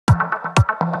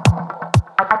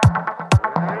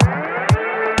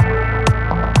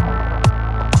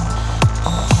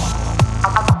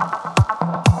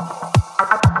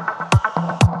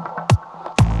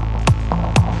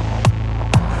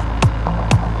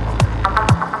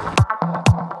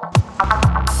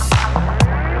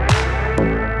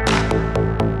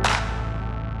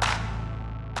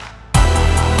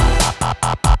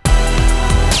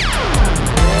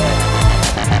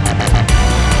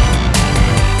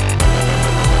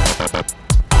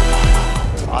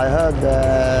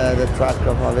track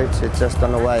of Avicii just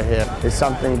on the way here. It's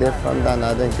something different, and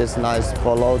I think it's nice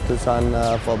for Lotus and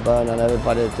for Bern and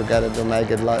everybody together to make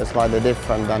it slightly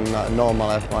different than normal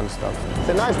F1 stuff. It's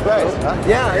a nice place, huh?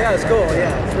 Yeah, it's cool.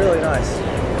 Yeah, it's really nice.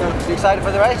 You excited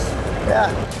for the race? Yeah.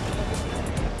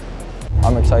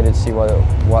 I'm excited to see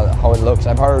how it looks.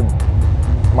 I've heard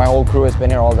my whole crew has been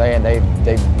here all day, and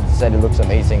they said it looks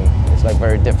amazing. It's like a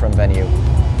very different venue.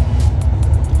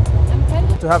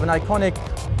 To have an iconic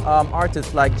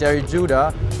artist like Gerry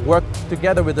Judah work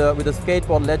together with a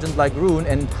skateboard legend like Rune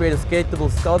and create a skatable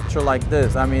sculpture like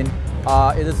this, I mean,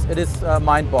 it is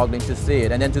mind-boggling to see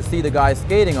it, and then to see the guys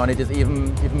skating on it is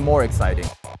even more exciting.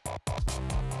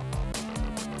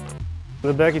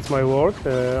 The back it's my work.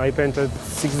 I painted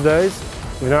 6 days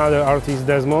with another artist,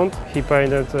 Desmond. He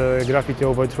painted graffiti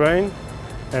over train,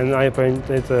 and I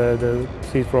painted the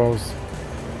seat rows.